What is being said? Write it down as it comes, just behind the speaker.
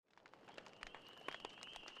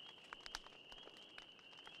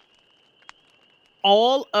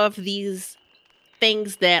all of these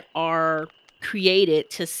things that are created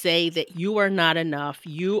to say that you are not enough,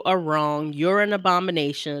 you are wrong, you're an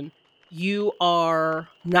abomination, you are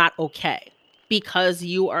not okay because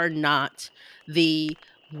you are not the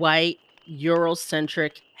white,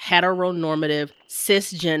 Eurocentric, heteronormative,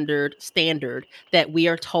 cisgendered standard that we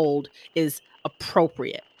are told is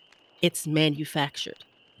appropriate. It's manufactured.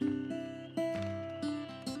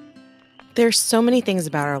 There's so many things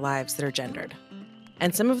about our lives that are gendered.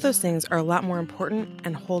 And some of those things are a lot more important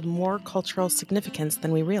and hold more cultural significance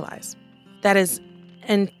than we realize. That is,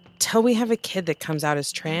 until we have a kid that comes out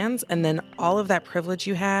as trans, and then all of that privilege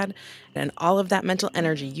you had and all of that mental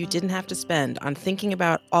energy you didn't have to spend on thinking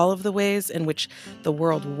about all of the ways in which the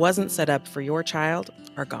world wasn't set up for your child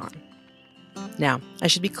are gone. Now, I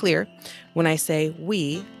should be clear, when I say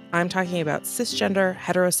we, I'm talking about cisgender,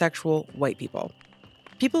 heterosexual, white people.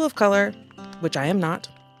 People of color, which I am not,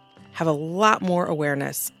 have a lot more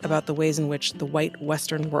awareness about the ways in which the white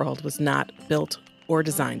Western world was not built or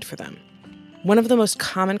designed for them. One of the most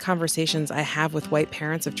common conversations I have with white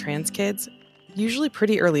parents of trans kids, usually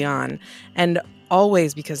pretty early on, and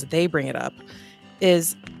always because they bring it up,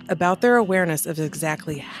 is about their awareness of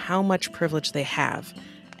exactly how much privilege they have,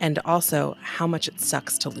 and also how much it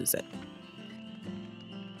sucks to lose it.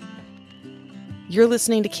 You're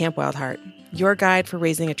listening to Camp Wild Heart, your guide for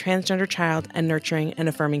raising a transgender child and nurturing an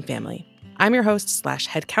affirming family. I'm your host /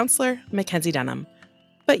 head counselor, Mackenzie Dunham,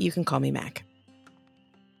 but you can call me Mac.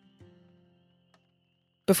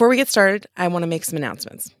 Before we get started, I want to make some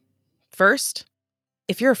announcements. First,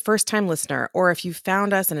 if you're a first-time listener, or if you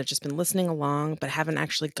found us and have just been listening along but haven't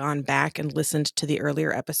actually gone back and listened to the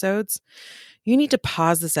earlier episodes, you need to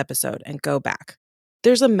pause this episode and go back.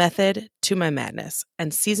 There's a method to my madness,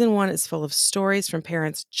 and season 1 is full of stories from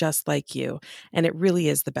parents just like you, and it really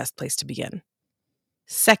is the best place to begin.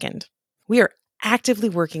 Second, we are actively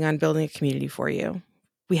working on building a community for you.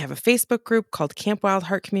 We have a Facebook group called Camp Wild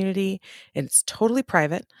Heart Community, and it's totally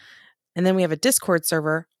private. And then we have a Discord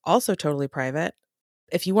server, also totally private.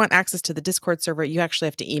 If you want access to the Discord server, you actually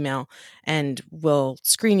have to email, and we'll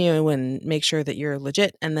screen you and make sure that you're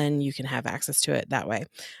legit, and then you can have access to it that way.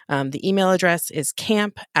 The email address is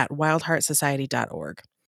camp@wildheartsociety.org.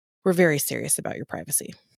 We're very serious about your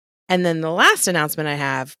privacy. And then the last announcement I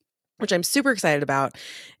have, which I'm super excited about,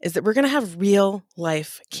 is that we're going to have real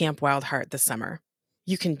life Camp Wild Heart this summer.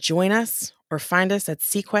 You can join us or find us at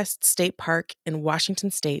Sequest State Park in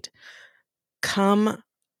Washington State. Come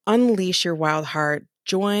unleash your wild heart.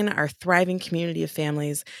 Join our thriving community of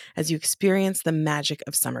families as you experience the magic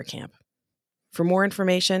of summer camp. For more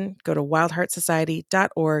information, go to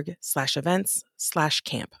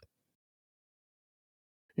wildheartsociety.org/events/camp.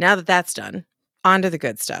 Now that that's done, on to the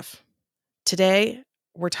good stuff. Today,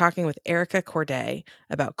 we're talking with Erica Courdae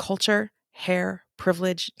about culture, hair,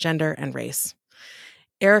 privilege, gender, and race.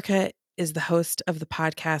 Erica is the host of the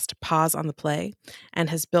podcast Pause on the Play and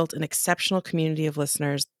has built an exceptional community of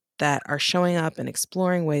listeners that are showing up and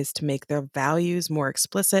exploring ways to make their values more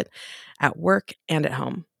explicit at work and at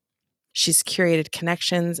home. She's curated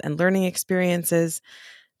connections and learning experiences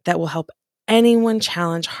that will help anyone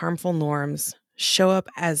challenge harmful norms, show up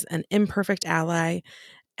as an imperfect ally,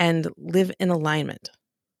 and live in alignment.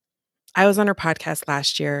 I was on her podcast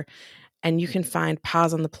last year, and you can find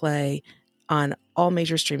Pause on the Play on all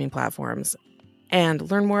major streaming platforms.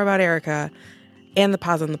 And learn more about Erica and the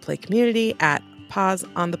Pause on the Play community at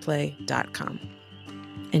pauseontheplay.com.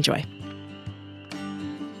 Enjoy.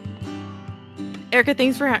 Erica,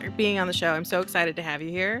 thanks for being on the show. I'm so excited to have you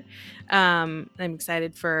here. I'm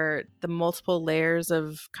excited for the multiple layers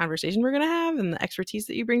of conversation we're going to have and the expertise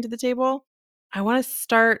that you bring to the table. I want to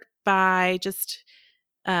start by just,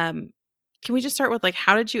 can we just start with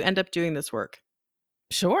how did you end up doing this work?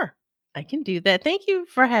 Sure, I can do that. Thank you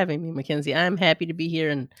for having me, Mackenzie. I'm happy to be here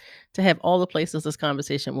and to have all the places this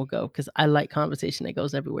conversation will go because I like conversation that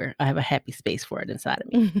goes everywhere. I have a happy space for it inside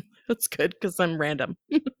of me. That's good because I'm random.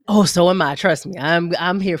 Oh, so am I. Trust me.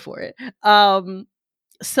 I'm here for it.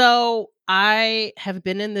 So I have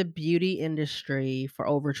been in the beauty industry for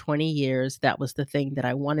over 20 years. That was the thing that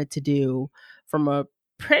I wanted to do from a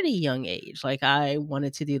pretty young age. I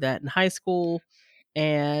wanted to do that in high school.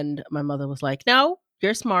 And my mother was like, "No,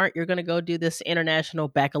 you're smart. You're going to go do this international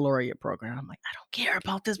baccalaureate program." I'm like, "I don't care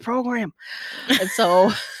about this program." And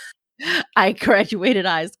so I graduated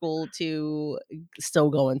high school to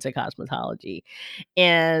still go into cosmetology.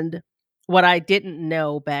 And what I didn't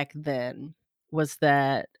know back then was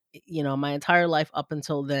that, my entire life up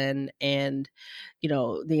until then and,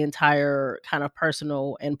 the entire kind of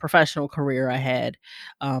personal and professional career I had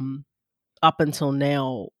up until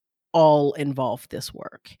now all involved this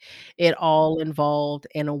work. It all involved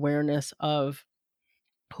an awareness of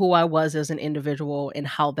who I was as an individual and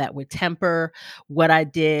how that would temper what I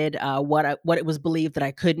did, what it was believed that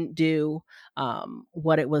I couldn't do,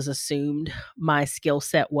 what it was assumed my skill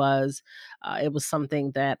set was. It was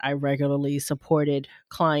something that I regularly supported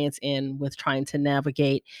clients in with trying to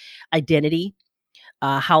navigate identity,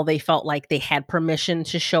 how they felt like they had permission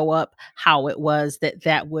to show up, how it was that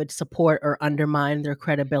that would support or undermine their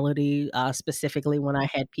credibility, specifically when I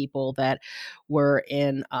had people that were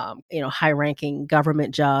in, high-ranking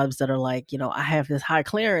government jobs that are like, I have this high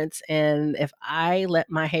clearance, and if I let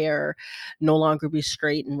my hair no longer be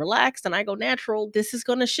straight and relaxed and I go natural, this is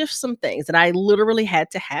going to shift some things. And I literally had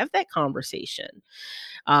to have that conversation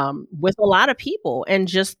with a lot of people, and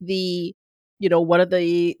just what are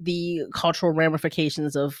the cultural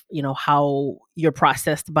ramifications of how you're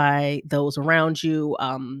processed by those around you,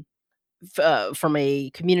 from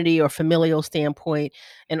a community or familial standpoint,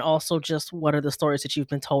 and also just what are the stories that you've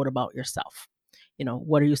been told about yourself.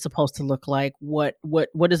 What are you supposed to look like? What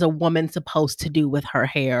is a woman supposed to do with her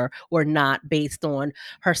hair or not, based on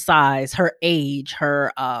her size, her age,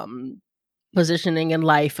 her positioning in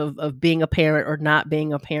life of being a parent or not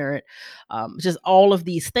being a parent, just all of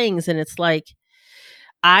these things. And it's like,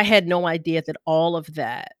 I had no idea that all of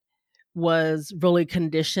that was really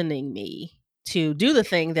conditioning me to do the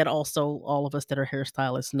thing that also all of us that are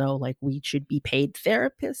hairstylists know, like, we should be paid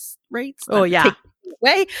therapist rates, Oh, not to yeah, take it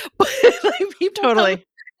away, but like, people come, totally.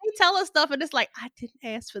 they tell us stuff and it's like, I didn't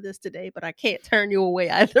ask for this today, but I can't turn you away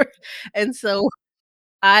either. And so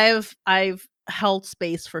I've held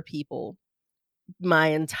space for people my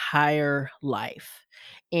entire life,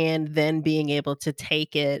 and then being able to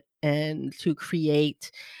take it and to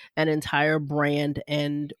create an entire brand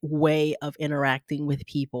and way of interacting with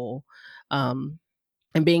people, um,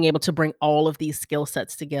 and being able to bring all of these skill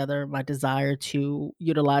sets together, my desire to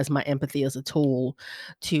utilize my empathy as a tool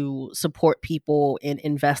to support people in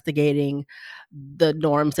investigating the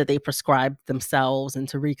norms that they prescribe themselves, and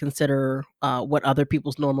to reconsider what other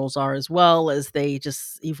people's normals are, as well as they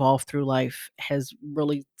just evolve through life, has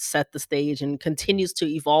really set the stage and continues to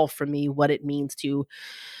evolve for me what it means to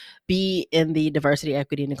be in the diversity,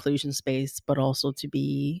 equity, and inclusion space, but also to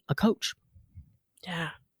be a coach. Yeah.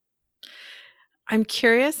 I'm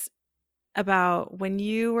curious about when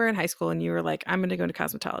you were in high school and you were like, "I'm gonna go into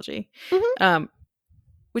cosmetology." Mhm. Um,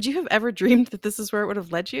 would you have ever dreamed that this is where it would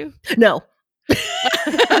have led you? No.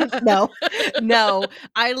 No, no.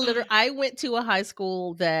 I went to a high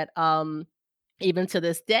school that, even to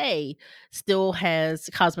this day, still has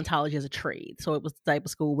cosmetology as a trade. So it was the type of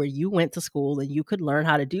school where you went to school and you could learn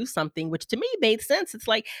how to do something, which to me made sense. It's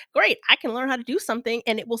like, great, I can learn how to do something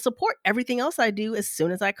and it will support everything else I do as soon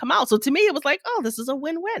as I come out. So to me, it was like, oh, this is a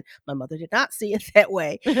win-win. My mother did not see it that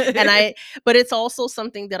way. And but it's also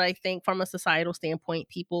something that I think from a societal standpoint,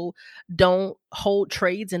 people don't hold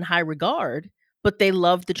trades in high regard, but they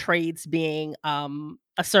love the trades being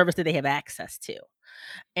a service that they have access to.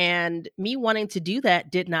 And me wanting to do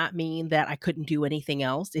that did not mean that I couldn't do anything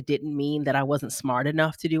else. It didn't mean that I wasn't smart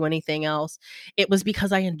enough to do anything else. It was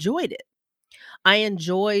because I enjoyed it. I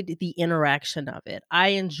enjoyed the interaction of it. I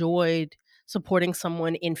enjoyed supporting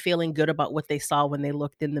someone in feeling good about what they saw when they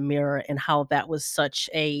looked in the mirror, and how that was such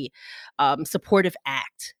a supportive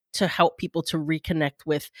act to help people to reconnect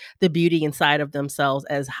with the beauty inside of themselves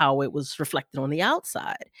as how it was reflected on the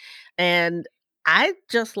outside. And I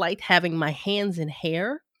just liked having my hands in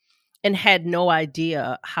hair, and had no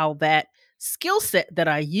idea how that skill set that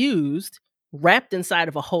I used, wrapped inside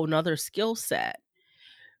of a whole nother skill set,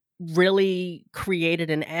 really created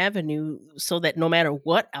an avenue so that no matter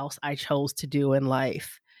what else I chose to do in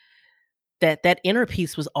life, that inner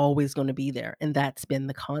peace was always gonna be there, and that's been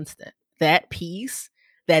the constant. That peace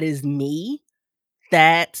that is me,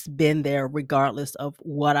 that's been there regardless of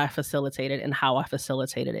what I facilitated and how I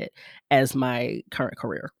facilitated it as my current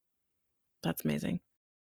career. That's amazing.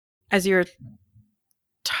 As you were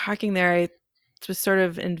talking there, I was sort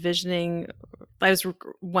of envisioning I was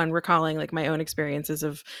recalling, like, my own experiences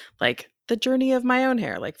of, like, the journey of my own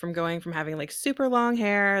hair, like, from going from having, like, super long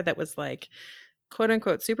hair that was, like, quote,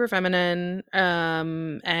 unquote, "super feminine,"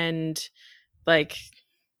 and, like,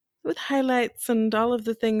 with highlights and all of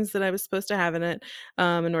the things that I was supposed to have in it,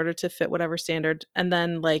 in order to fit whatever standard, and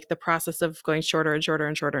then, like, the process of going shorter and shorter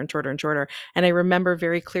and shorter and shorter and shorter, and I remember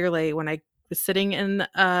very clearly when I was sitting in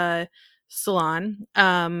a salon,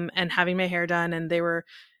 and having my hair done, and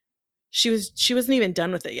she wasn't even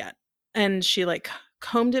done with it yet, and she, like,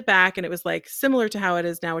 combed it back, and it was, like, similar to how it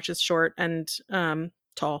is now, which is short and,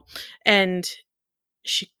 tall, and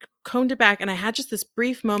she combed it back, and I had just this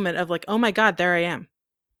brief moment of, like, "Oh my god, there I am."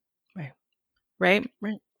 right?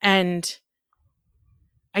 Right. And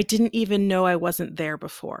I didn't even know I wasn't there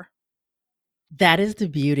before. That is the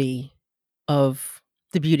beauty of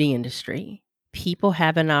the beauty industry. People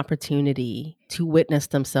have an opportunity to witness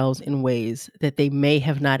themselves in ways that they may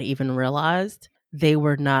have not even realized they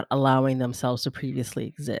were not allowing themselves to previously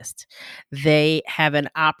exist. They have an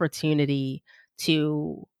opportunity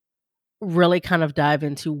to really kind of dive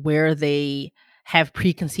into where they have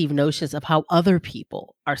preconceived notions of how other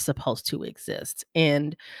people are supposed to exist,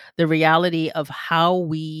 and the reality of how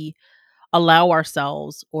we allow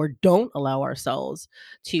ourselves or don't allow ourselves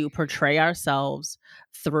to portray ourselves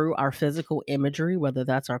through our physical imagery, whether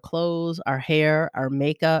that's our clothes, our hair, our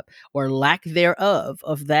makeup, or lack thereof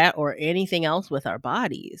of that or anything else with our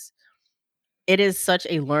bodies. It is such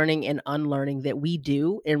a learning and unlearning that we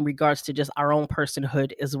do in regards to just our own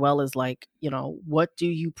personhood, as well as, like, what do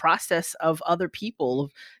you process of other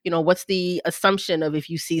people? What's the assumption of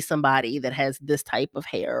if you see somebody that has this type of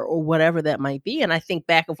hair or whatever that might be? And I think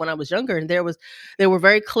back of when I was younger, and there were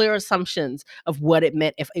very clear assumptions of what it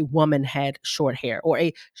meant if a woman had short hair, or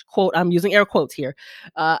a quote, I'm using air quotes here,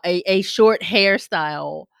 a short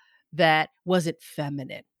hairstyle that wasn't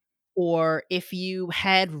feminine, or if you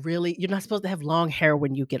had really you're not supposed to have long hair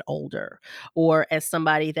when you get older, or as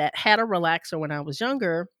somebody that had a relaxer when I was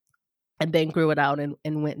younger and then grew it out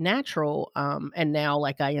and went natural, and now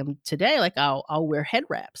like I am today, like I'll wear head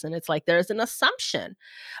wraps, and it's like there's an assumption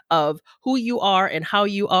of who you are and how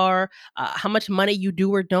you are, how much money you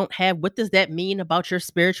do or don't have, what does that mean about your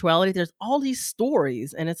spirituality? There's all these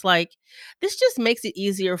stories, and it's like this just makes it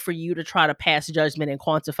easier for you to try to pass judgment and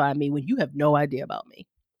quantify me when you have no idea about me,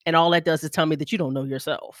 and all that does is tell me that you don't know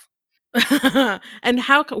yourself. And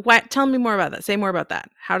what, tell me more about that. Say more about that.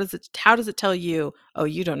 How does it tell you, "Oh,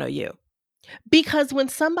 you don't know you?" Because when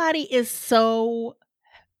somebody is so,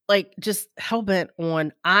 like, just hell-bent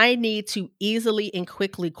on, I need to easily and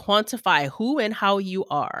quickly quantify who and how you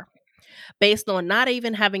are based on not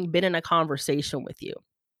even having been in a conversation with you,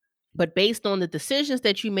 but based on the decisions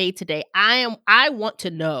that you made today, I want to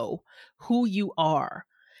know who you are,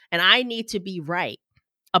 and I need to be right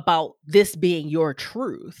about this being your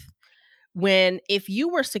truth. When if you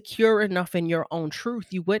were secure enough in your own truth,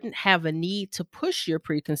 you wouldn't have a need to push your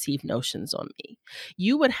preconceived notions on me.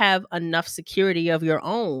 You would have enough security of your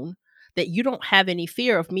own that you don't have any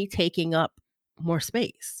fear of me taking up more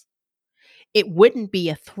space. It wouldn't be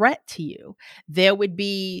a threat to you. There would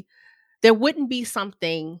be there wouldn't be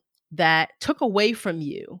something that took away from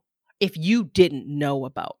you if you didn't know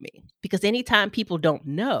about me. Because anytime people don't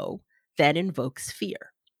know, that invokes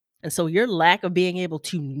fear. And so your lack of being able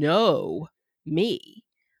to know me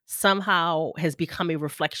somehow has become a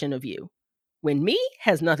reflection of you, when me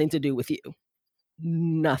has nothing to do with you.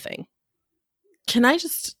 Nothing. Can I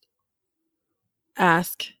just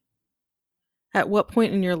ask, at what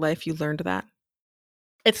point in your life you learned that?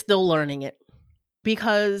 It's still learning it,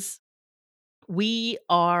 because we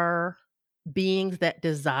are beings that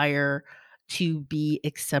desire to be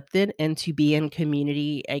accepted and to be in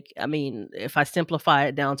community. I mean, if I simplify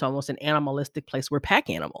it down to almost an animalistic place, we're pack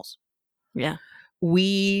animals. Yeah.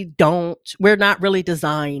 We're not really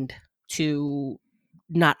designed to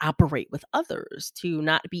not operate with others, to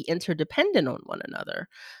not be interdependent on one another.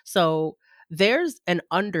 So there's an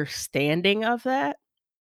understanding of that,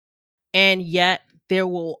 and yet there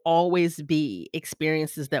will always be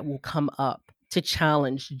experiences that will come up to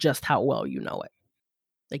challenge just how well you know it.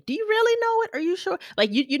 Like, do you really know it? Are you sure? Like,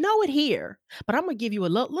 you know it here, but I'm gonna give you a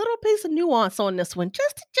little piece of nuance on this one,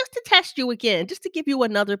 just to test you again, just to give you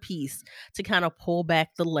another piece to kind of pull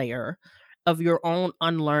back the layer of your own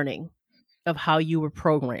unlearning of how you were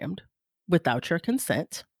programmed without your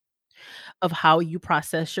consent, of how you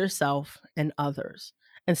process yourself and others.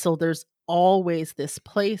 And so there's always this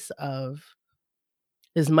place of,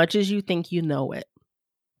 as much as you think you know it,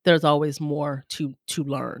 there's always more to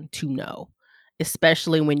learn, to know,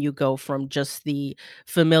 especially when you go from just the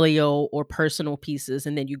familial or personal pieces,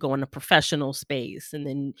 and then you go in a professional space, and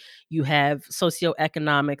then you have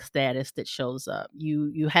socioeconomic status that shows up.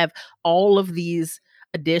 You have all of these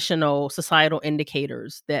additional societal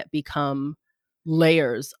indicators that become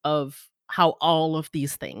layers of how all of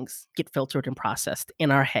these things get filtered and processed in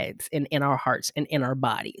our heads and in our hearts and in our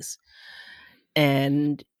bodies.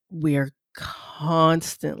 And we're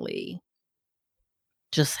constantly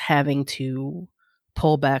just having to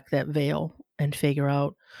pull back that veil and figure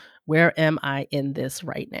out, where am I in this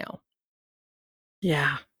right now?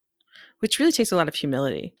 Yeah. Which really takes a lot of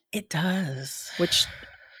humility, It does. which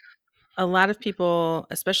a lot of people,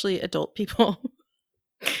 especially adult people,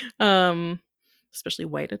 um, especially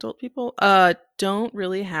white adult people, don't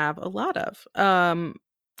really have a lot of.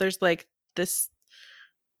 There's like this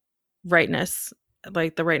rightness,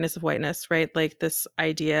 like the rightness of whiteness, right? Like this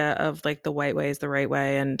idea of like the white way is the right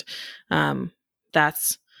way, and um,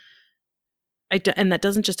 that's and that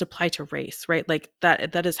doesn't just apply to race, right? Like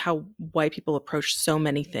that is how white people approach so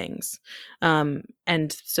many things. And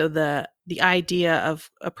so the idea of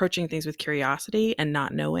approaching things with curiosity and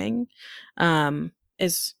not knowing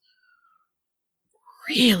is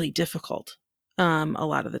really difficult a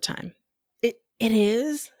lot of the time. It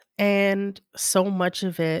is, and so much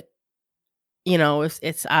of it,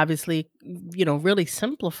 it's obviously, really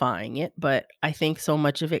simplifying it, but I think so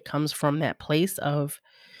much of it comes from that place of,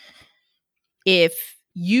 if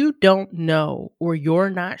you don't know or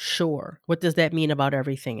you're not sure, what does that mean about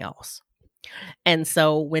everything else? And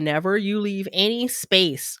so whenever you leave any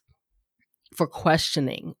space for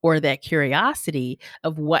questioning or that curiosity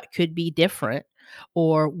of what could be different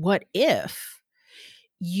or what if,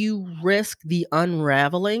 you risk the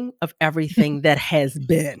unraveling of everything that has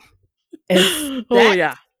been. Oh That's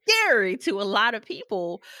yeah. scary to a lot of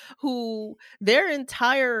people who their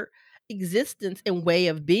entire existence and way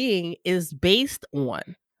of being is based on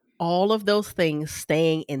all of those things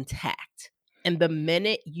staying intact. And the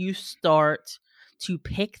minute you start to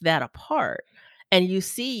pick that apart and you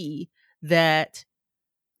see that,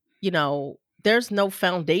 there's no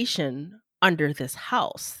foundation under this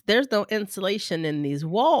house. There's no insulation in these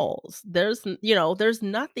walls. There's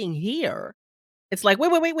nothing here. It's like,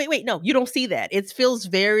 "Wait, wait, wait, wait, wait, no, you don't see that." It feels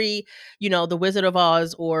very, The Wizard of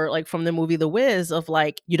Oz, or, like, from the movie The Wiz, of,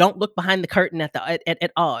 like, you don't look behind the curtain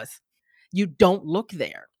at Oz. You don't look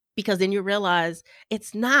there, because then you realize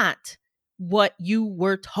it's not what you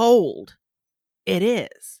were told it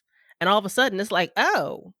is. And all of a sudden, it's like,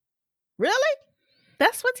 "Oh, really?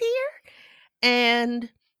 That's what's here?"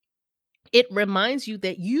 And it reminds you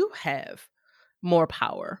that you have more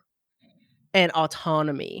power and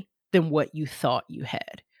autonomy than what you thought you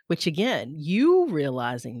had, which, again, you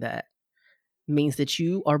realizing that means that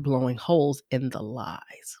you are blowing holes in the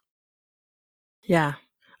lies. Yeah.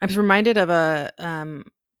 I'm reminded of a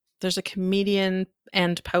there's a comedian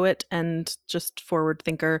and poet and just forward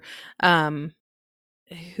thinker um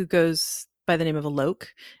who goes by the name of Alok,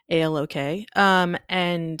 Alok.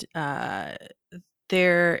 And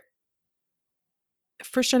they're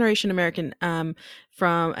first generation American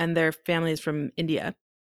from and their family is from India.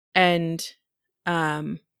 And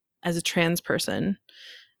um as a trans person,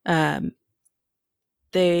 um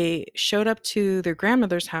they showed up to their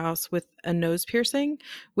grandmother's house with a nose piercing,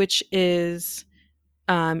 which is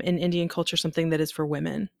in Indian culture something that is for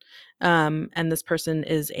women. And this person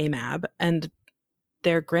is AMAB. And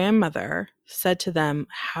their grandmother said to them,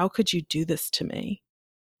 "How could you do this to me?"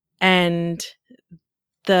 And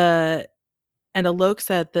the and Alok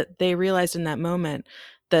said that they realized in that moment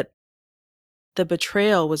that the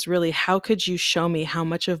betrayal was really, how could you show me how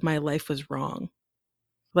much of my life was wrong?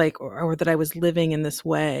 Like, or that I was living in this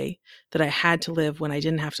way that I had to live when I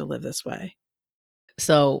didn't have to live this way.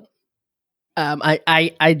 So,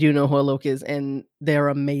 I do know who Alok is, and they're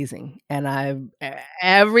amazing. And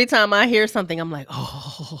every time I hear something, I'm like,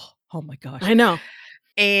 oh my gosh. I know.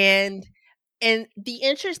 And the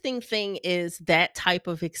interesting thing is that type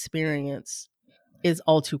of experience is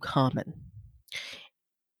all too common.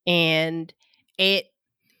 And it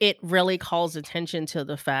it really calls attention to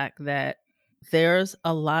the fact that there's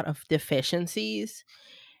a lot of deficiencies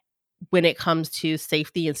when it comes to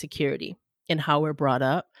safety and security and how we're brought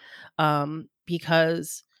up,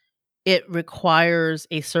 because it requires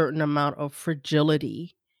a certain amount of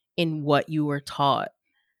fragility in what you were taught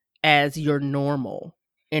as your normal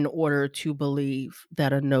in order to believe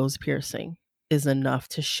that a nose piercing is enough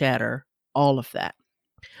to shatter all of that.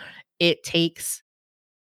 It takes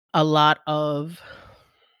a lot of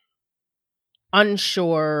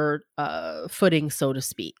unsure footing, so to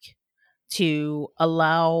speak, to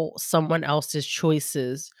allow someone else's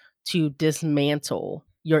choices to dismantle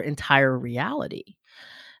your entire reality.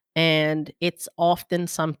 And it's often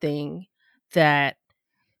something that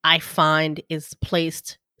I find is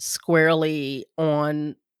placed squarely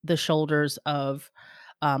on the shoulders of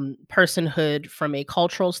personhood from a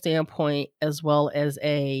cultural standpoint, as well as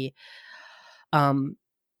a um,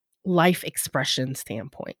 life expression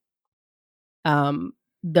standpoint. Um,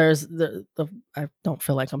 there's the I don't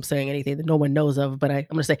feel like I'm saying anything that no one knows of, but I'm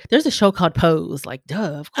gonna say there's a show called Pose, like,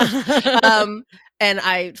 duh, of course. Um, and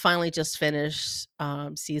I finally just finished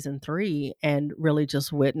season 3 and really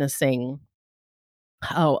just witnessing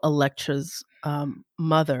how Electra's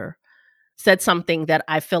mother said something that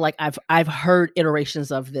I feel like I've heard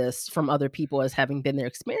iterations of this from other people as having been their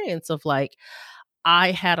experience of, like,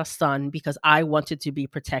 I had a son because I wanted to be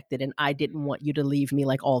protected and I didn't want you to leave me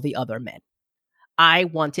like all the other men. I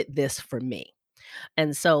wanted this for me.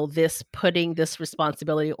 And so this putting this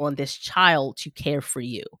responsibility on this child to care for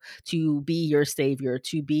you, to be your savior,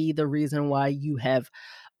 to be the reason why you have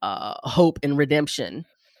hope and redemption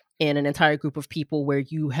in an entire group of people where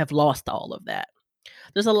you have lost all of that.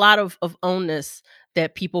 There's a lot of onus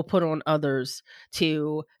that people put on others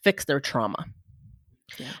to fix their trauma.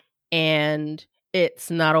 Yeah. And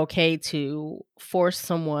it's not okay to force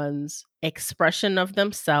someone's expression of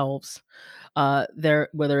themselves, their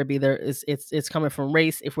whether it be their it's coming from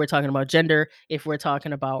race, if we're talking about gender, if we're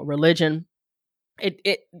talking about religion,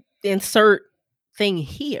 it insert thing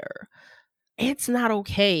here. It's not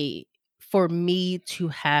okay for me to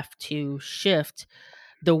have to shift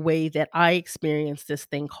the way that I experience this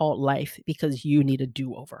thing called life because you need a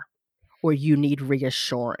do-over or you need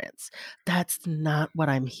reassurance. That's not what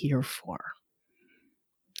I'm here for.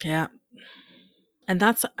 Yeah. And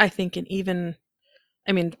that's, I think, an even,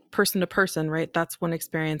 I mean, person to person, right? That's one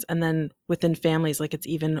experience. And then within families, like it's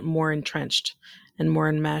even more entrenched and more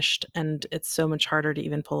enmeshed. And it's so much harder to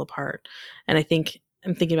even pull apart. And I think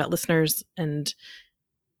I'm thinking about listeners and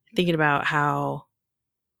thinking about how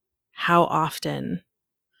often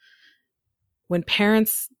when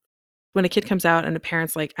parents, when a kid comes out and a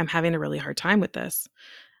parent's like, I'm having a really hard time with this,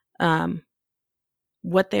 um,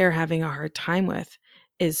 what they are having a hard time with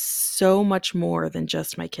is so much more than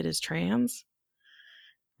just my kid is trans,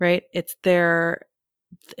 right? It's the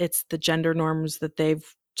gender norms that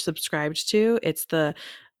they've subscribed to. It's the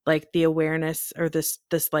like the awareness or this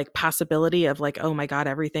like possibility of like, oh my God,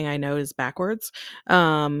 everything I know is backwards.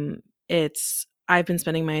 It's I've been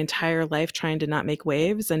spending my entire life trying to not make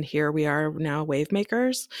waves, and here we are now wave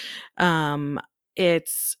makers. Um,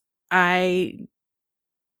 it's I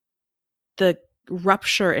the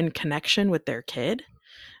rupture in connection with their kid.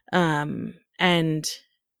 And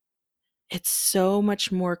it's so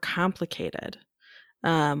much more complicated.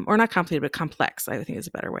 Or not complicated, but complex, I think is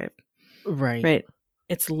a better way, Right. right?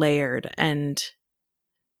 It's layered and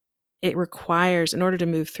it requires, in order to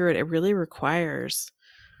move through it, it really requires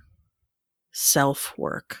self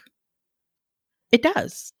work. It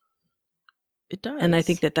does. It And I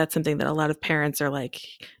think does. that that's something that a lot of parents are like,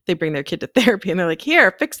 they bring their kid to therapy and they're like,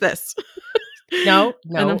 here, fix this. No,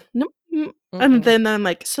 And I'm, no. nope. And Mm-mm. then I'm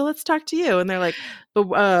like, so let's talk to you. And they're like, but,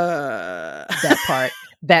 That part,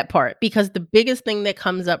 that part, because the biggest thing that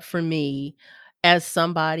comes up for me as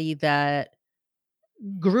somebody that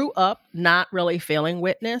grew up not really feeling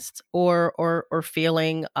witnessed or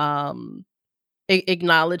feeling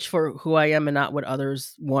acknowledged for who I am and not what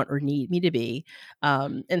others want or need me to be.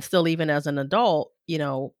 And still even as an adult,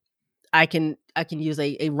 I can use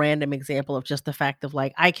a random example of just the fact of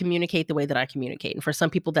like I communicate the way that I communicate. And for some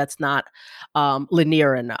people that's not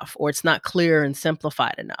linear enough or it's not clear and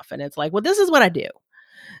simplified enough. And it's like, well, this is what I do.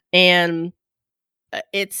 And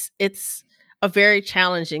it's a very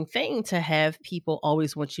challenging thing to have people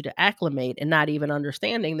always want you to acclimate and not even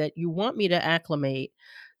understanding that you want me to acclimate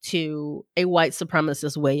to a white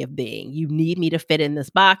supremacist way of being. You need me to fit in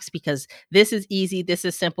this box because this is easy, this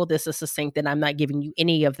is simple, this is succinct, and I'm not giving you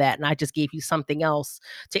any of that. And I just gave you something else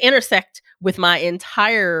to intersect with my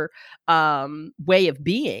entire way of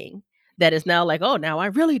being that is now like, oh, now I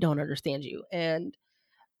really don't understand you. And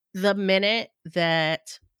the minute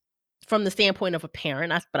that from the standpoint of a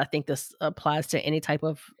parent, but I think this applies to any type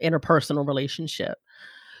of interpersonal relationship.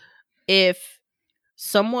 If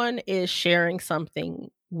someone is sharing something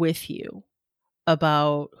with you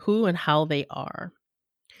about who and how they are,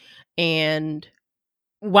 and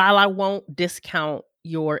while I won't discount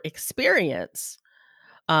your experience,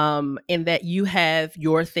 in that you have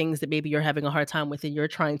your things that maybe you're having a hard time with and you're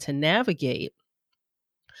trying to navigate,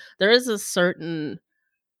 there is a certain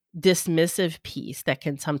dismissive piece that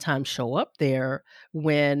can sometimes show up there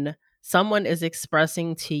when someone is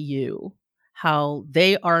expressing to you how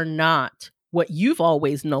they are not what you've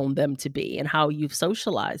always known them to be and how you've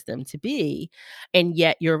socialized them to be. And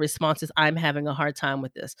yet your response is, I'm having a hard time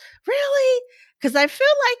with this. Really? Because I feel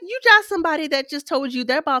like you got somebody that just told you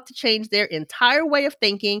they're about to change their entire way of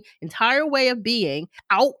thinking, entire way of being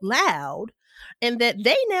out loud, and that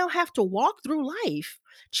they now have to walk through life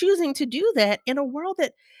choosing to do that in a world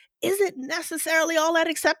that isn't necessarily all that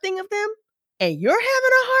accepting of them, and you're having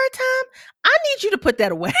a hard time, I need you to put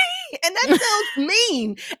that away. And that sounds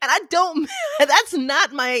mean, and I don't that's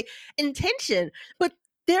not my intention, but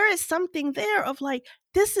there is something there of like,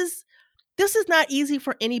 this is not easy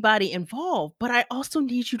for anybody involved, but I also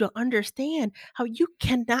need you to understand how you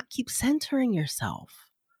cannot keep centering yourself.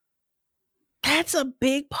 That's a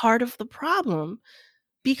big part of the problem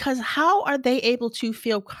because how are they able to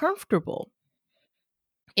feel comfortable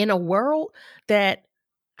in a world that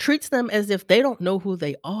treats them as if they don't know who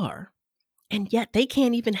they are, and yet they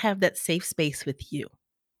can't even have that safe space with you?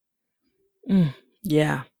 Mm,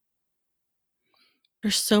 yeah.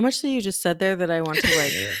 There's so much that you just said there that I want to,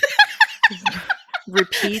 like,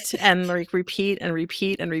 repeat and, like, repeat and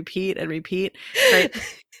repeat and repeat and repeat, right?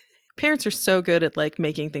 Parents are so good at, like,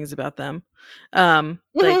 making things about them. Mhm.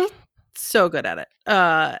 Like, so good at it.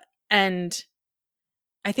 And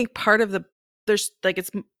I think part of the there's, like, it's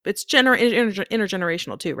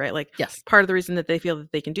intergenerational too, right? Like, Yes. part of the reason that they feel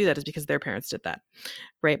that they can do that is because their parents did that,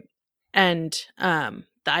 right? And,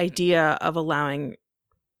 the idea of allowing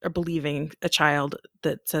or believing a child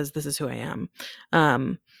that says, "This is who I am,"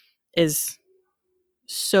 um, is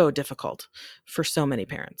so difficult for so many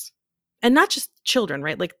parents. And not just children,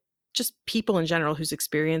 right? Like, just people in general whose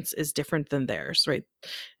experience is different than theirs, right?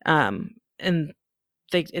 And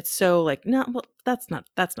it's so like, "No, well, that's not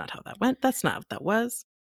how that went. That's not what that was."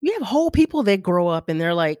 You have whole people that grow up and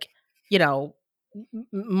they're like, you know,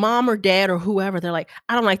 mom or dad or whoever, they're like,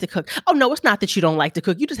 "I don't like to cook." "Oh, no, it's not that you don't like to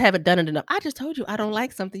cook. You just haven't done it enough." "I just told you I don't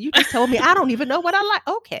like something. You just told me I don't even know what I like."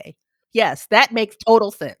 "Okay. Yes, that makes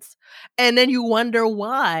total sense." And then you wonder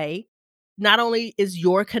why not only is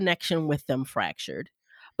your connection with them fractured,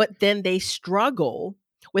 but then they struggle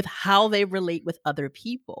with how they relate with other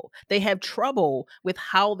people. They have trouble with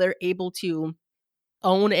how they're able to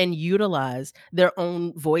own and utilize their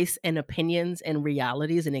own voice and opinions and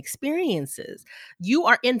realities and experiences. You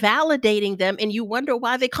are invalidating them and you wonder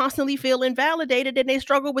why they constantly feel invalidated and they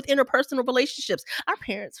struggle with interpersonal relationships. Our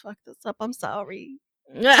parents fucked us up. I'm sorry.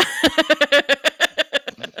 They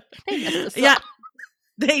messed us Yeah, up.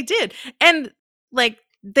 they did. And, like,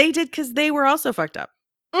 they did because they were also fucked up,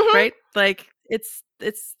 Mhm. right? Like, it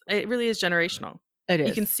really is generational. It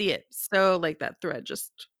You can is. see it. So, like, that thread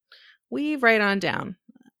just weave right on down,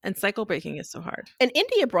 and cycle breaking is so hard. And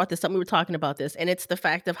India brought this up. We were talking about this, and it's the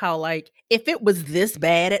fact of how, like, if it was this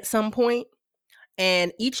bad at some point,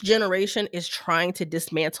 and each generation is trying to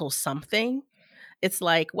dismantle something, it's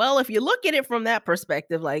like, well, if you look at it from that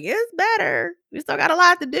perspective, like, it's better. We still got a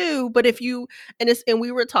lot to do. But if you and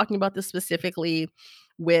we were talking about this specifically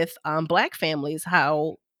with black families,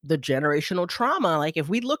 how the generational trauma, like if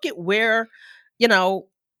we look at where, you know,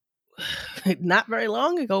 not very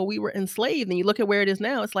long ago we were enslaved, and you look at where it is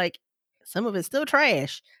now, it's like some of it's still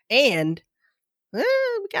trash. And eh,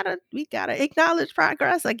 we gotta acknowledge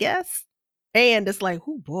progress, I guess. And it's like,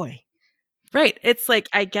 oh boy. Right, it's like,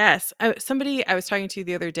 I guess, somebody I was talking to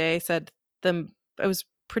the other day said them it was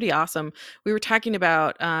pretty awesome. We were talking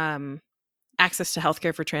about, access to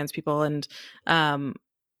healthcare for trans people, and, um,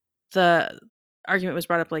 the argument was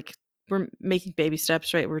brought up, like, we're making baby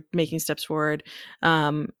steps, right? We're making steps forward.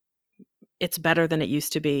 Um, it's better than it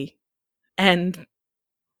used to be, and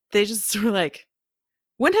they just were like,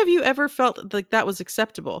 "When have you ever felt like that was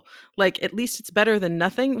acceptable? Like, at least it's better than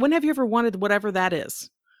nothing? When have you ever wanted whatever that is?"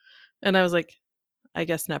 And I was like, "I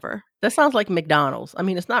guess never." That sounds like McDonald's. I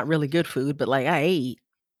mean, it's not really good food, but, like, I ate.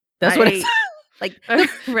 That's I what it's ate. like, the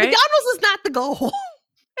Right? McDonald's is not the goal.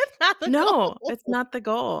 It's not the No, it's goal. not the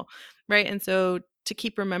goal, right? And so to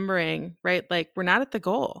keep remembering, right, like, we're not at the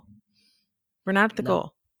goal. We're not at the No,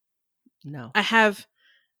 goal. no. I have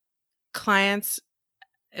clients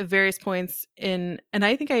at various points and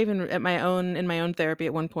I think I even in my own therapy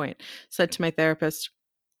at one point said to my therapist,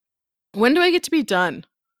 "When do I get to be done?"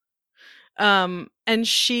 And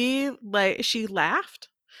she laughed,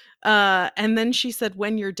 and then she said,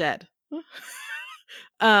 "When you're dead."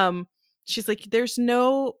 Um, she's like, there's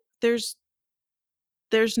no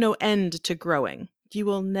end to growing. You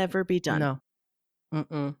will never be done." No.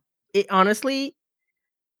 Mm-mm. It honestly,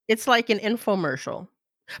 it's like an infomercial.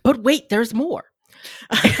 But wait, there's more.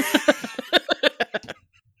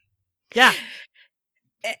 Yeah.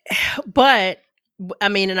 Eh, but I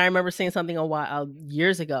mean, and I remember seeing something a while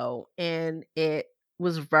years ago, and it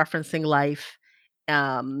was referencing life,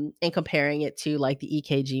 and comparing it to like the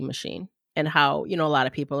EKG machine, and how, a lot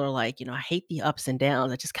of people are like, I hate the ups and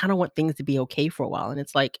downs. I just kind of want things to be okay for a while. And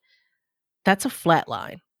it's like, that's a flat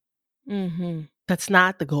line. Mhm. That's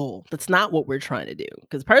not the goal. That's not what we're trying to do.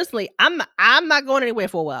 Because personally, I'm not going anywhere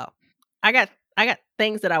for a while. I got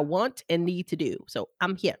things that I want and need to do. So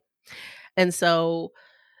I'm here. And so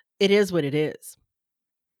it is what it is.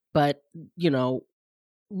 But, you know,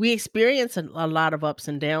 we experience a lot of ups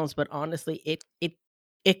and downs, but honestly,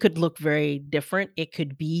 it could look very different. It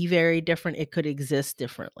could be very different. It could exist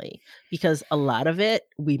differently because a lot of it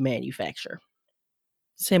we manufacture.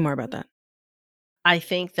 Say more about that. I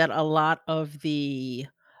think that a lot of the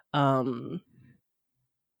um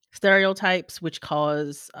Stereotypes, which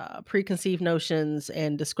cause preconceived notions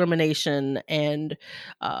and discrimination and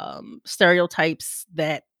stereotypes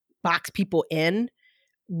that box people in,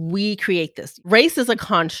 we create this. Race is a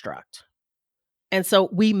construct. And so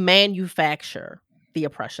we manufacture the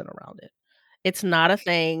oppression around it. It's not a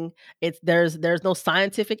thing. There's no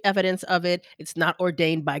scientific evidence of it. It's not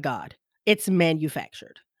ordained by God. It's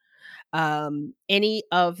manufactured. Any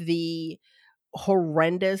of the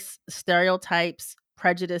horrendous stereotypes,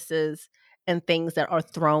 prejudices, and things that are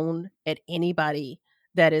thrown at anybody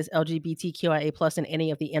that is LGBTQIA plus and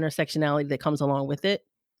any of the intersectionality that comes along with it,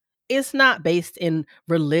 it's not based in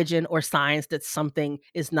religion or science that something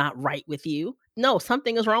is not right with you. No,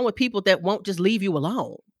 something is wrong with people that won't just leave you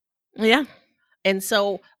alone. Yeah. And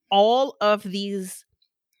so all of these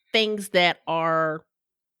things that are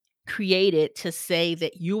created to say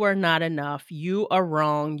that you are not enough, you are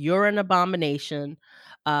wrong, you're an abomination,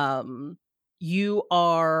 um, you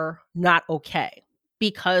are not okay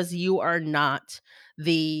because you are not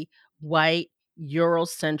the white,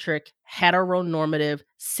 Eurocentric, heteronormative,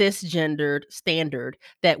 cisgendered standard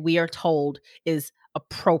that we are told is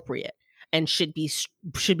appropriate and should be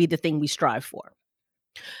the thing we strive for.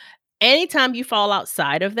 Anytime you fall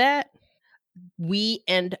outside of that, we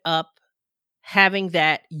end up having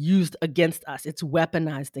that used against us. It's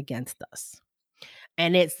weaponized against us.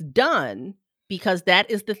 And it's done because that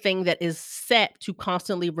is the thing that is set to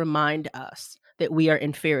constantly remind us that we are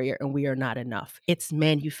inferior and we are not enough. It's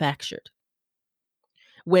manufactured.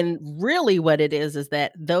 When really what it is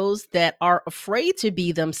that those that are afraid to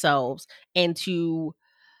be themselves and to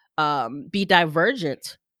be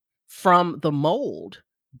divergent from the mold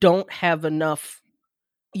don't have enough,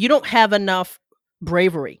 you don't have enough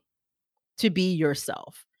bravery to be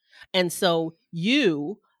yourself. And so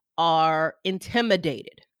you are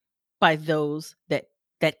intimidated by those that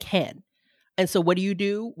can. And so what do you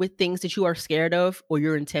do with things that you are scared of or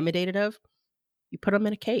you're intimidated of? You put them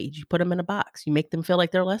in a cage, you put them in a box, you make them feel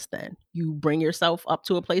like they're less than. You bring yourself up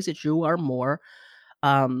to a place that you are more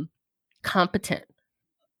um competent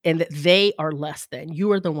and that they are less than.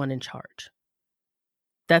 You are the one in charge.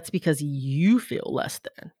 That's because you feel less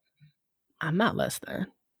than. I'm not less than.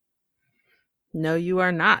 No, you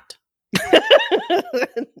are not.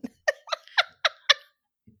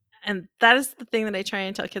 And that is the thing that I try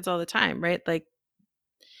and tell kids all the time, right? Like,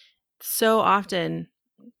 so often,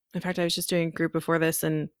 in fact, I was just doing a group before this,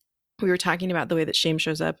 and we were talking about the way that shame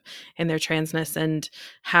shows up in their transness and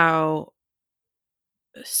how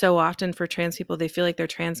so often for trans people, they feel like their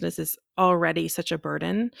transness is already such a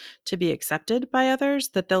burden to be accepted by others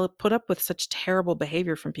that they'll put up with such terrible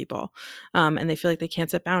behavior from people. And they feel like they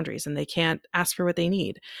can't set boundaries and they can't ask for what they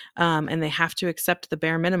need. And they have to accept the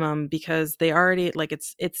bare minimum because they already like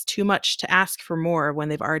it's too much to ask for more when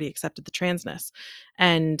they've already accepted the transness.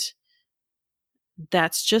 And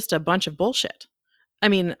that's just a bunch of bullshit. I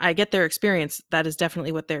mean, I get their experience. That is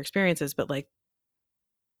definitely what their experience is, but like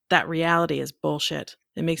that reality is bullshit.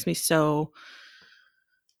 It makes me so.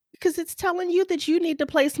 Because it's telling you that you need to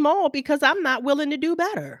play small because I'm not willing to do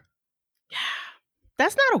better. Yeah.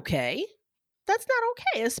 That's not okay. That's not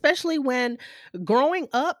okay, especially when growing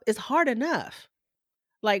up is hard enough.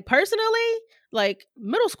 Like personally, like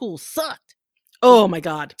middle school sucked. Was Oh my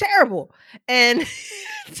God. terrible. And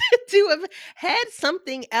to have had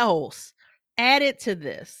something else added to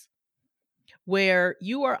this where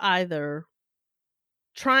you are either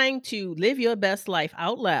trying to live your best life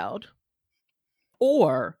out loud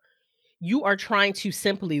or you are trying to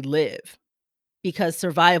simply live because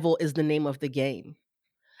survival is the name of the game.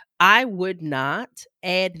 I would not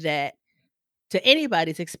add that to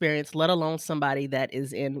anybody's experience, let alone somebody that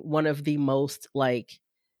is in one of the most like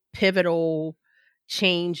pivotal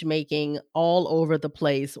change making all over the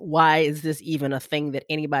place. Why is this even a thing that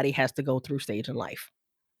anybody has to go through stage in life?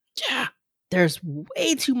 Yeah. There's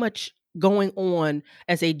way too much going on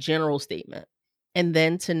as a general statement. And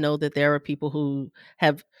then to know that there are people who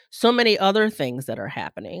have so many other things that are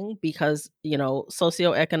happening because, you know,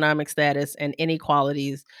 socioeconomic status and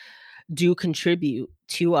inequalities do contribute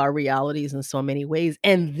to our realities in so many ways.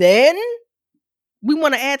 And then we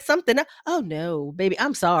want to add something. Oh no, baby,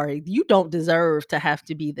 I'm sorry. You don't deserve to have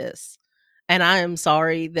to be this. And I am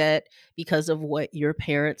sorry that because of what your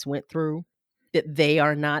parents went through, that they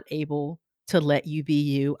are not able to let you be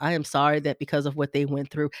you. I am sorry that because of what they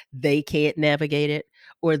went through, they can't navigate it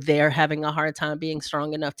or they're having a hard time being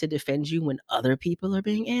strong enough to defend you when other people are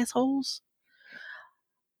being assholes.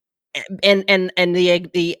 And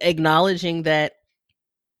the acknowledging that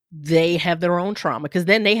they have their own trauma, because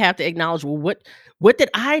then they have to acknowledge, well, what did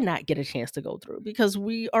I not get a chance to go through? Because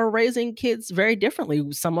we are raising kids very differently.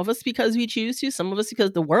 Some of us because we choose to, some of us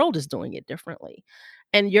because the world is doing it differently.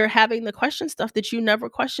 And you're having to question stuff that you never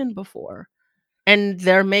questioned before. And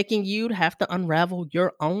they're making you have to unravel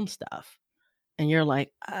your own stuff. And you're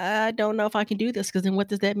like, I don't know if I can do this, because then what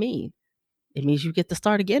does that mean? It means you get to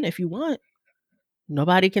start again if you want.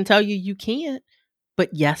 Nobody can tell you you can't. But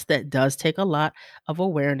yes, that does take a lot of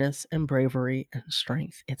awareness and bravery and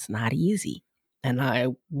strength. It's not easy. And I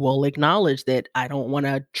will acknowledge that I don't want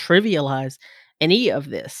to trivialize any of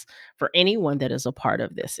this for anyone that is a part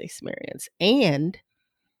of this experience. And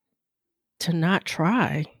to not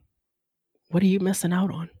try, what are you missing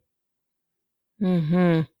out on?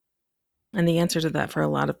 Mhm. And the answer to that for a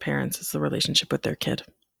lot of parents is the relationship with their kid.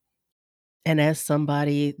 And as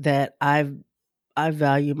somebody that I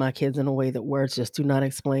value my kids in a way that words just do not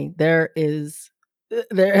explain. There is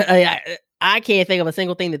there I can't think of a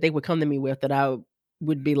single thing that they would come to me with that I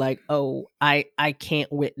would be like, "Oh, I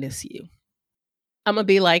can't witness you." Imma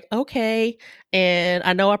be like, "Okay, and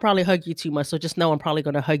I know I probably hug you too much, so just know I'm probably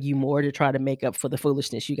gonna hug you more to try to make up for the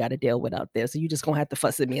foolishness you gotta deal with out there, so you just gonna have to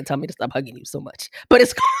fuss at me and tell me to stop hugging you so much." But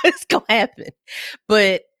it's it's gonna happen.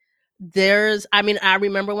 But I mean, I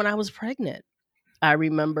remember when I was pregnant. I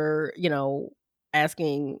remember,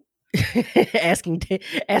 asking asking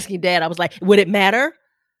dad, I was like, "Would it matter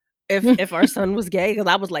if our son was gay?" Because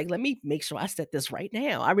I was like, "Let me make sure I set this right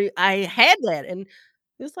now." I had that, and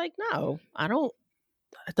he was like, "No, I don't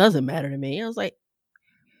it doesn't matter to me." I was like,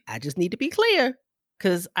 "I just need to be clear,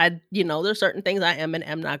 because there's certain things I am and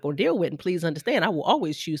am not gonna deal with, and please understand, I will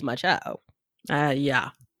always choose my child, Yeah.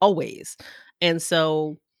 always." And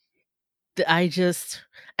so, I just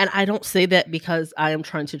and I don't say that because I am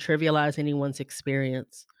trying to trivialize anyone's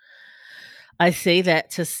experience. I say that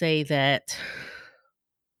to say that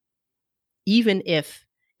even if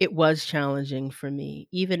it was challenging for me,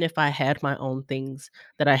 even if I had my own things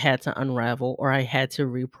that I had to unravel or I had to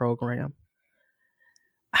reprogram,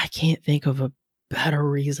 I can't think of a better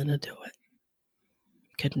reason to do it.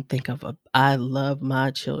 Couldn't think of a I love my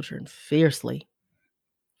children fiercely,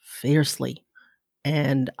 fiercely,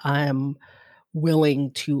 and I'm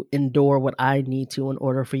willing to endure what I need to in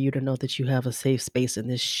order for you to know that you have a safe space in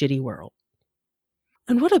this shitty world.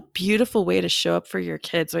 And what a beautiful way to show up for your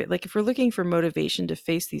kids, right? Like if we're looking for motivation to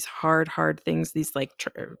face these hard things, these like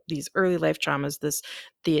these early life traumas,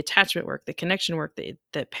 the attachment work, the connection work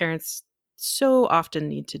that parents so often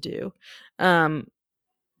need to do. Um,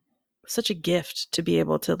 Such a gift to be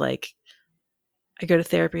able to like I go to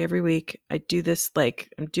therapy every week. I do this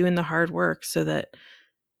like I'm doing the hard work so that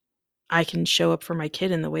I can show up for my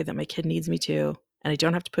kid in the way that my kid needs me to, and I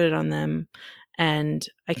don't have to put it on them. And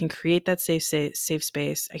I can create that safe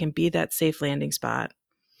space. I can be that safe landing spot,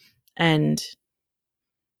 and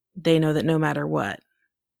they know that no matter what,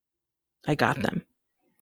 I got them.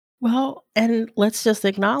 Well, and let's just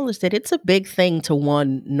acknowledge that it's a big thing to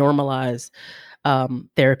one normalize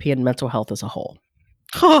therapy and mental health as a whole.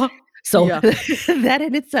 So Yeah. that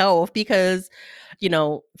in itself, because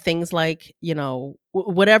things like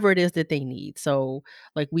whatever it is that they need. So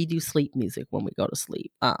like we do sleep music when we go to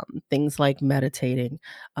sleep. Things like meditating.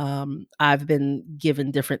 I've been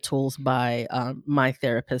given different tools by my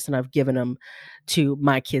therapist, and I've given them to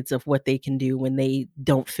my kids of what they can do when they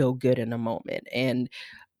don't feel good in a moment, and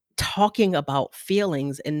talking about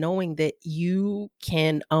feelings and knowing that you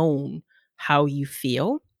can own how you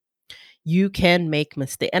feel. You can make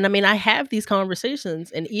mistakes. And I mean, I have these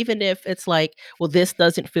conversations, and even if it's like, well, this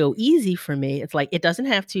doesn't feel easy for me, it's like it doesn't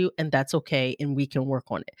have to, and that's okay, and we can work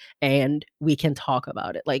on it, and we can talk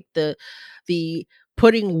about it. Like the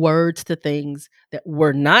putting words to things that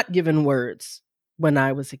were not given words when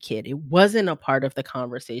I was a kid. It wasn't a part of the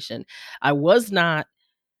conversation. I was not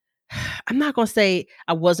I'm not gonna say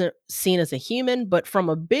I wasn't seen as a human, but from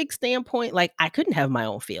a big standpoint, like I couldn't have my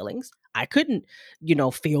own feelings. I couldn't,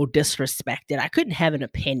 feel disrespected. I couldn't have an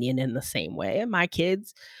opinion in the same way. And my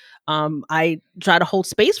kids, I try to hold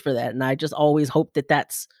space for that, and I just always hope that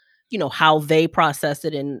that's, how they process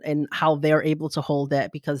it, and how they're able to hold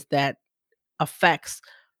that, because that affects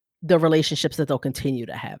the relationships that they'll continue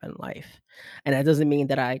to have in life. And that doesn't mean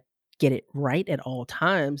that I get it right at all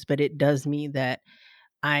times, but it does mean that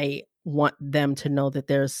I want them to know that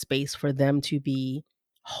there's space for them to be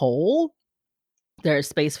whole, there's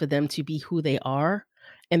space for them to be who they are,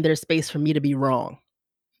 and there's space for me to be wrong.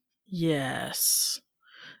 Yes.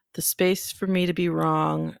 The space for me to be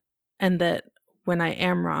wrong, and that when I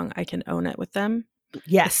am wrong, I can own it with them is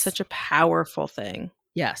Yes. such a powerful thing.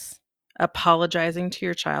 Yes. Apologizing to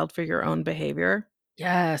your child for your own behavior.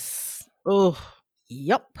 Yes. Oh.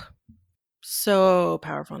 Yup. So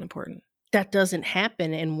powerful and important. That doesn't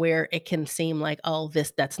happen, and where it can seem like, "Oh,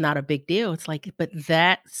 that's not a big deal." It's like, but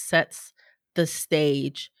that sets the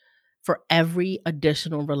stage for every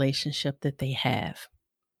additional relationship that they have.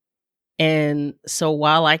 And so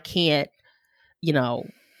while you know,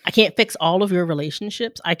 I can't fix all of your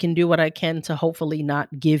relationships, I can do what I can to hopefully not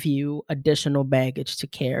give you additional baggage to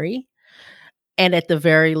carry, and at the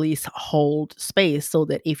very least, hold space so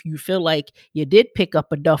that if you feel like you did pick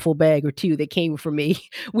up a duffel bag or 2 that came from me,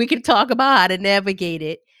 we can talk about how to navigate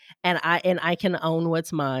it, and I can own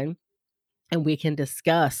what's mine, and we can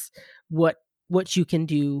discuss what you can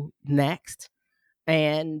do next,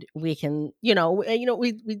 and we can,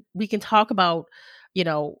 we can talk about,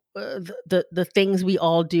 the things we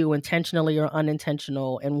all do intentionally or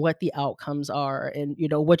unintentional, and what the outcomes are, and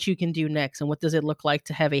what you can do next, and what does it look like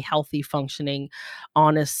to have a healthy, functioning,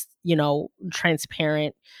 honest,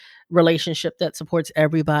 transparent relationship that supports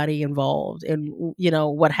everybody involved, and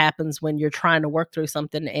what happens when you're trying to work through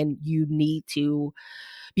something and you need to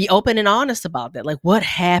be open and honest about that. Like, what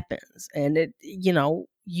happens? And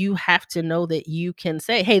you have to know that you can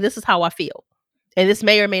say, "Hey, this is how I feel. And this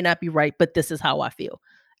may or may not be right, but this is how I feel."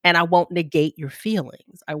 And I won't negate your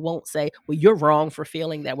feelings. I won't say, "Well, you're wrong for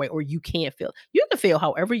feeling that way," or "You can't feel." You can feel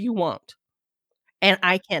however you want. And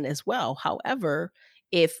I can as well. However,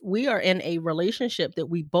 if we are in a relationship that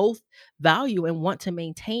we both value and want to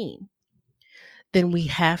maintain, then we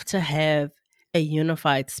have to have a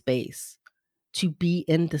unified space to be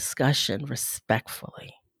in discussion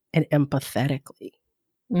respectfully and empathetically.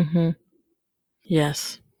 Mhm.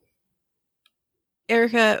 Yes.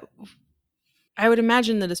 Erica, I would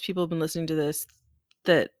imagine that as people have been listening to this,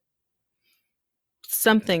 that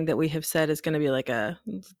something that we have said is gonna be like a,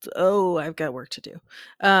 "Oh, I've got work to do."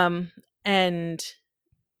 And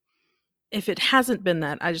if it hasn't been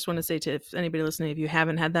that, I just wanna say to if anybody listening, if you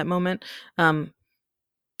haven't had that moment, um,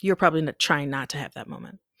 you're probably not trying not to have that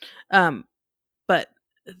moment. Um, but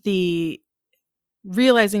the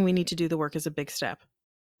realizing we need to do the work is a big step.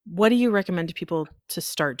 What do you recommend to people to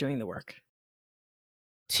start doing the work?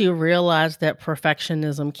 To realize that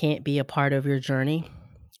perfectionism can't be a part of your journey,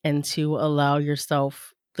 and to allow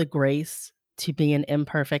yourself the grace to be an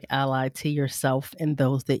imperfect ally to yourself and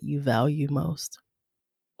those that you value most,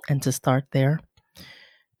 and to start there,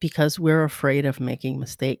 because we're afraid of making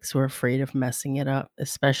mistakes. We're afraid of messing it up,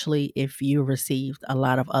 especially if you received a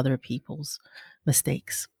lot of other people's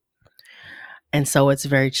mistakes. And so it's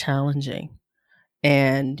very challenging.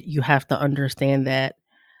 And you have to understand that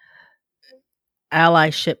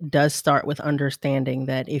allyship does start with understanding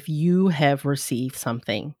that if you have received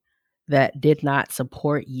something that did not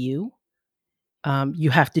support you, you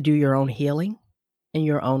have to do your own healing and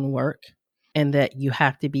your own work. And that you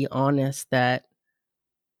have to be honest that,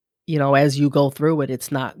 as you go through it,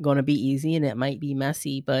 it's not going to be easy and it might be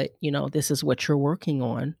messy, but, this is what you're working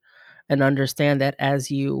on. And understand that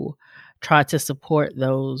as you try to support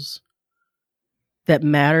those that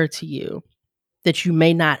matter to you, that you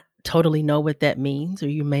may not totally know what that means or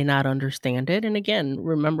you may not understand it. And again,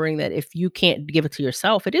 remembering that if you can't give it to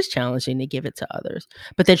yourself, it is challenging to give it to others,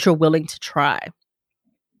 but that you're willing to try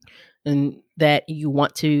and that you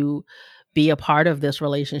want to be a part of this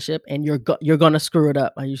relationship, and you're going to screw it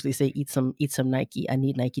up. I usually say eat some Nike. I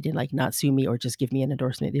need Nike to like not sue me or just give me an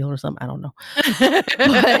endorsement deal or something. I don't know.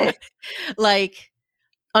 But like,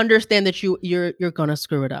 understand that you're going to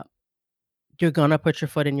screw it up. You're gonna put your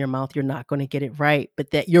foot in your mouth, you're not gonna get it right,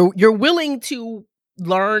 but that you're willing to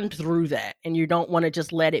learn through that, and you don't wanna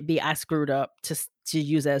just let it be, "I screwed up," to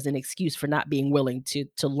use as an excuse for not being willing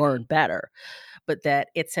to learn better, but that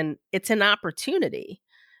it's an opportunity,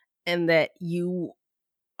 and that you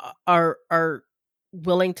are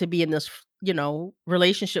willing to be in this,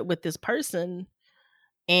 relationship with this person,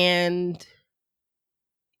 and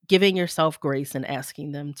giving yourself grace and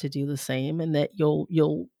asking them to do the same, and that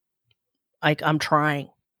you'll like, I'm trying.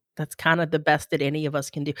 That's kinda the best that any of us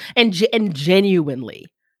can do, and genuinely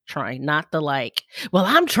trying, not the, like, "Well,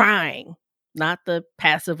 I'm trying," not the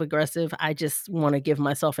passive aggressive, "I just wanna give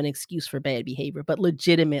myself an excuse for bad behavior," but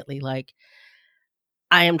legitimately, like,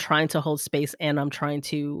 I am trying to hold space, and I'm trying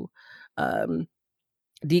to, um,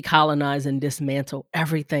 decolonize and dismantle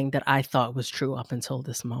everything that I thought was true up until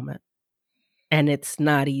this moment, and it's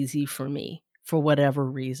not easy for me for whatever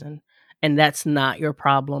reason, and that's not your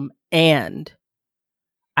problem, and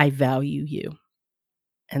I value you.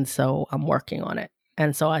 And so I'm working on it.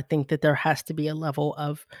 And so I think that there has to be a level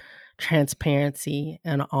of transparency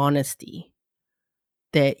and honesty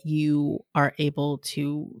that you are able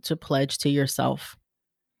to pledge to yourself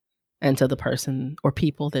and to the person or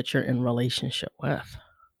people that you're in relationship with.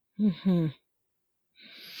 Mhm.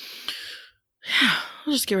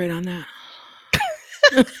 I'll just get right on that.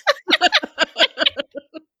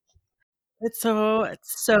 It's so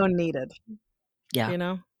needed, Yeah. you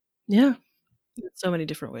know, Yeah. in so many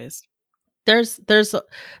different ways. There's there's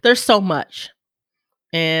there's so much,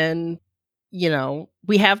 and,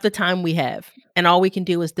 we have the time we have, and all we can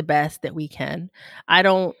do is the best that we can. I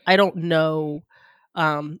don't know,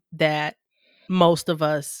 that most of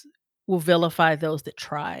us will vilify those that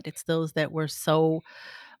tried. It's those that were so,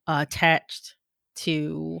 attached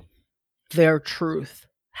to their truth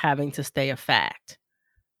having to stay a fact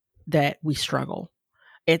that we struggle.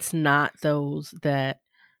 It's not those that,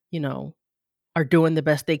 you know, are doing the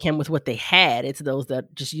best they can with what they had. It's those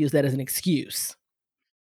that just use that as an excuse.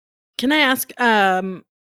 Can I ask, I'm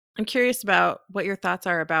curious about what your thoughts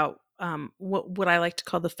are about, what I like to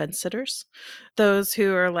call the fence sitters. Those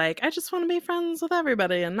who are like, "I just wanna be friends with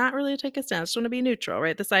everybody and not really take a stance, just wanna be neutral,"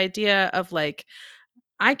 right? This idea of, like,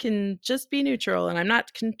 I can just be neutral and I'm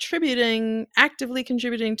not actively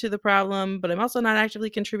contributing to the problem, but I'm also not actively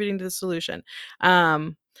contributing to the solution.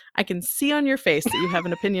 I can see on your face that you have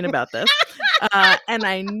an opinion about this, and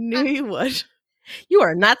I knew you would. You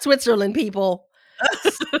are not Switzerland, people.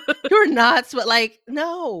 S You're not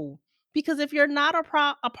no, because if you're not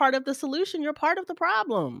a part of the solution, you're part of the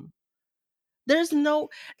problem. There's no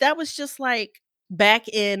that was just like back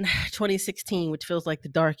in 2016, which feels like the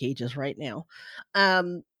dark ages right now.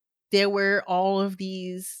 Um, there were all of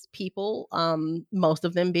these people, most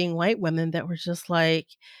of them being white women that were just like,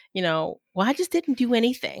 "Well, I just didn't do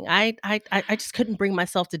anything. I just couldn't bring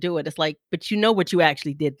myself to do it." It's like, "But you know what you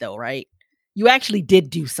actually did though, right? You actually did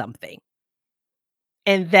do something."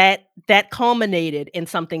 And that culminated in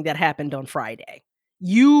something that happened on Friday.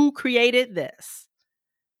 You created this.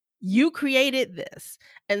 You created this.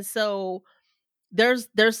 And so there's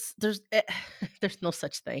no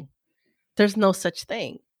such thing. There's no such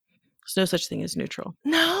thing. There's no such thing as neutral.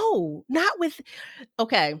 No, not with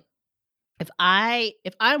okay. If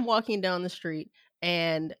I'm walking down the street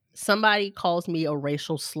and somebody calls me a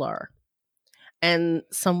racial slur, and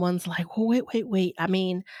someone's like, "Well, wait, wait, wait. I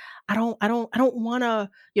mean, I don't wanna,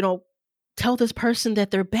 tell this person that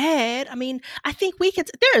they're bad. I mean, I think we could."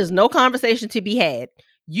 There is no conversation to be had.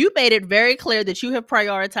 You made it very clear that you have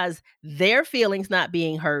prioritized their feelings not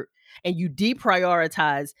being hurt, and you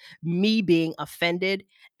deprioritize me being offended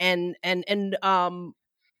and uh,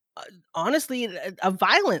 honestly, a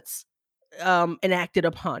violence enacted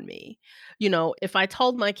upon me. If I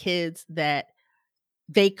told my kids that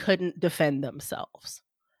they couldn't defend themselves,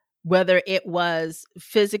 whether it was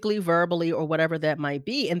physically, verbally, or whatever that might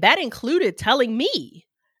be. And that included telling me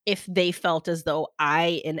if they felt as though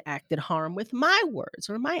I enacted harm with my words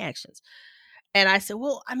or my actions. And I said,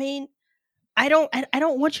 "Well, I mean, I don't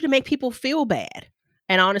want you to make people feel bad."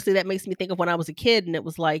 And honestly, that makes me think of when I was a kid and it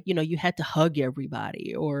was like, you had to hug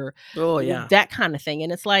everybody or Oh, yeah. that kind of thing.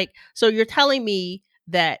 And it's like, so you're telling me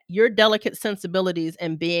that your delicate sensibilities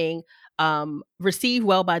and being received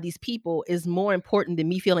well by these people is more important than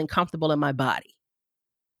me feeling comfortable in my body.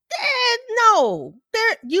 No,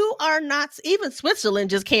 you are not. Even Switzerland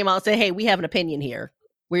just came out and said, "Hey, we have an opinion here.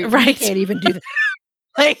 We Right. can't even do that."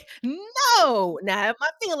 Like, no. Now, if my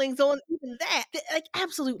feelings on even that, like,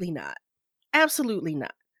 absolutely not. Absolutely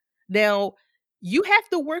not. Now, you have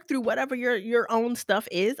to work through whatever your own stuff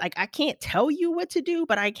is. Like, I can't tell you what to do,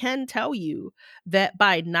 but I can tell you that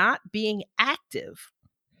by not being active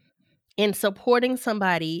in supporting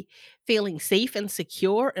somebody feeling safe and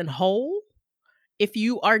secure and whole, if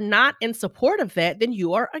you are not in support of that, then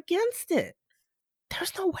you are against it.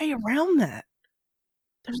 There's no way around that.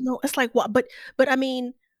 There's no it's like, what but I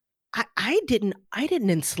mean, I didn't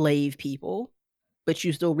enslave people, but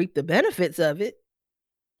you still reap the benefits of it.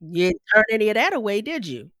 You didn't turn any of that away, did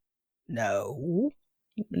you? No.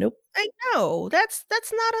 Nope. Like, no, that's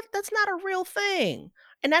not a real thing,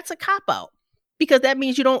 and that's a cop out, because that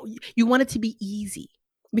means you want it to be easy,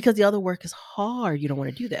 because the other work is hard, you don't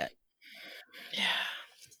wanna do that. Yeah.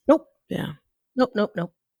 Nope. Yeah. Nope, nope,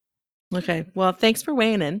 nope. Okay. Well, thanks for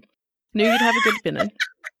weighing in. Knew you'd have a good opinion.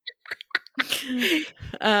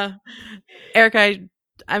 Uh, Erica,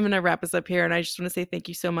 I'm gonna wrap us up here, and I just wanna say thank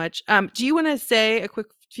you so much. Do you wanna say a quick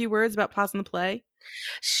few words about Pause on the Play?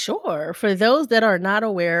 Sure. For those that are not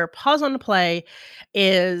aware, Pause on the Play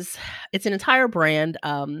is it's an entire brand.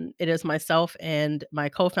 It is myself and my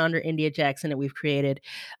co-founder India Jackson that we've created.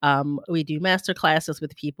 We do master classes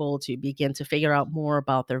with people to begin to figure out more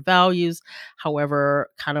about their values. However,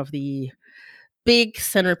 kind of the big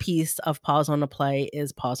centerpiece of Pause on the Play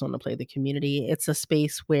is Pause on the Play, the community. It's a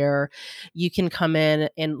space where you can come in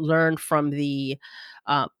and learn from the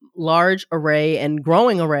uh, large array and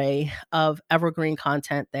growing array of evergreen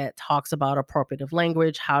content that talks about appropriative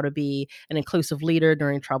language, how to be an inclusive leader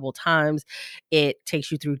during troubled times. It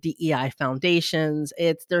takes you through DEI foundations.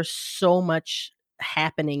 There's so much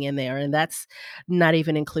happening in there, and that's not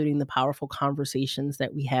even including the powerful conversations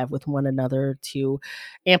that we have with one another to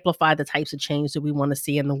amplify the types of change that we want to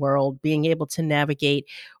see in the world, being able to navigate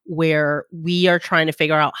where we are trying to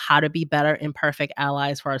figure out how to be better imperfect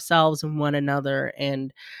allies for ourselves and one another,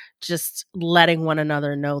 and just letting one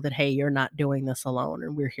another know that, hey, you're not doing this alone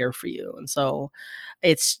and we're here for you. And so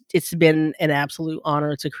it's been an absolute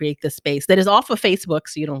honor to create this space that is off of Facebook,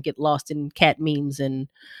 so you don't get lost in cat memes and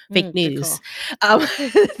fake Good news. call. um,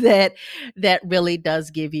 that really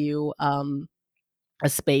does give you a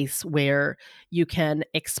space where you can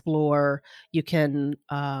explore, you can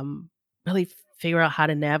really figure out how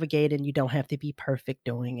to navigate, and you don't have to be perfect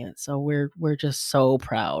doing it. So we're just so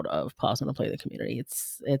proud of Pause and Play the community.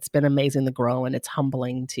 It's been amazing to grow, and it's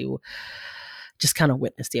humbling to just kind of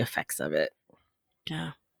witness the effects of it.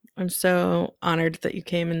 Yeah. I'm so honored that you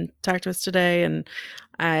came and talked to us today. And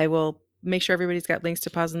I will make sure everybody's got links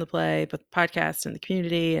to Pause and the Play, both the podcast and the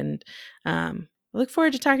community. And I look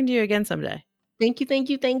forward to talking to you again someday. Thank you, thank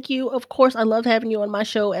you, thank you. Of course, I love having you on my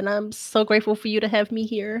show, and I'm so grateful for you to have me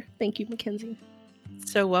here. Thank you, Mackenzie.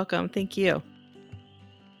 So welcome. Thank you.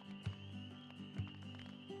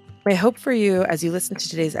 My hope for you as you listen to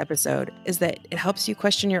today's episode is that it helps you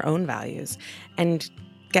question your own values and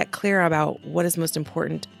get clear about what is most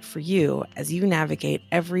important for you as you navigate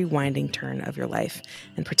every winding turn of your life,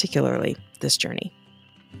 and particularly this journey.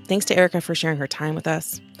 Thanks to Erica for sharing her time with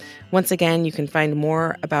us. Once again, you can find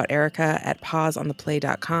more about Erica at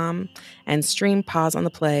pauseontheplay.com and stream Pause on the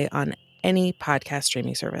Play on any podcast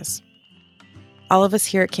streaming service. All of us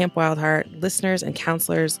here at Camp Wildheart, listeners and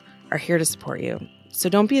counselors, are here to support you. So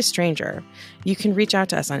don't be a stranger. You can reach out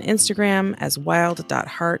to us on Instagram as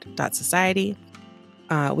wild.heart.society.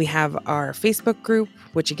 We have our Facebook group,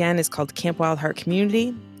 which again is called Camp Wildheart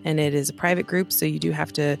Community, and it is a private group, so you do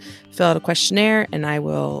have to fill out a questionnaire, and I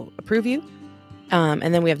will approve you.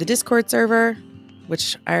 And then we have the Discord server,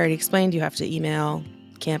 which I already explained. You have to email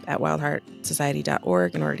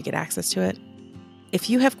camp@wildheartsociety.org in order to get access to it. If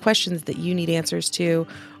you have questions that you need answers to,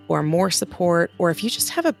 or more support, or if you just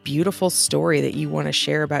have a beautiful story that you want to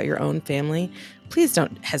share about your own family, please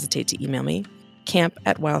don't hesitate to email me,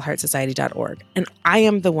 camp@wildheartsociety.org. And I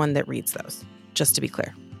am the one that reads those, just to be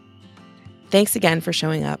clear. Thanks again for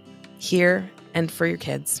showing up here and for your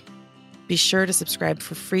kids. Be sure to subscribe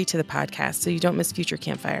for free to the podcast so you don't miss future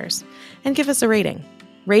campfires. And give us a rating.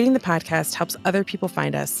 Rating the podcast helps other people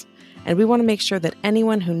find us, and we want to make sure that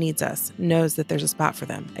anyone who needs us knows that there's a spot for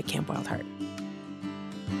them at Camp Wildheart.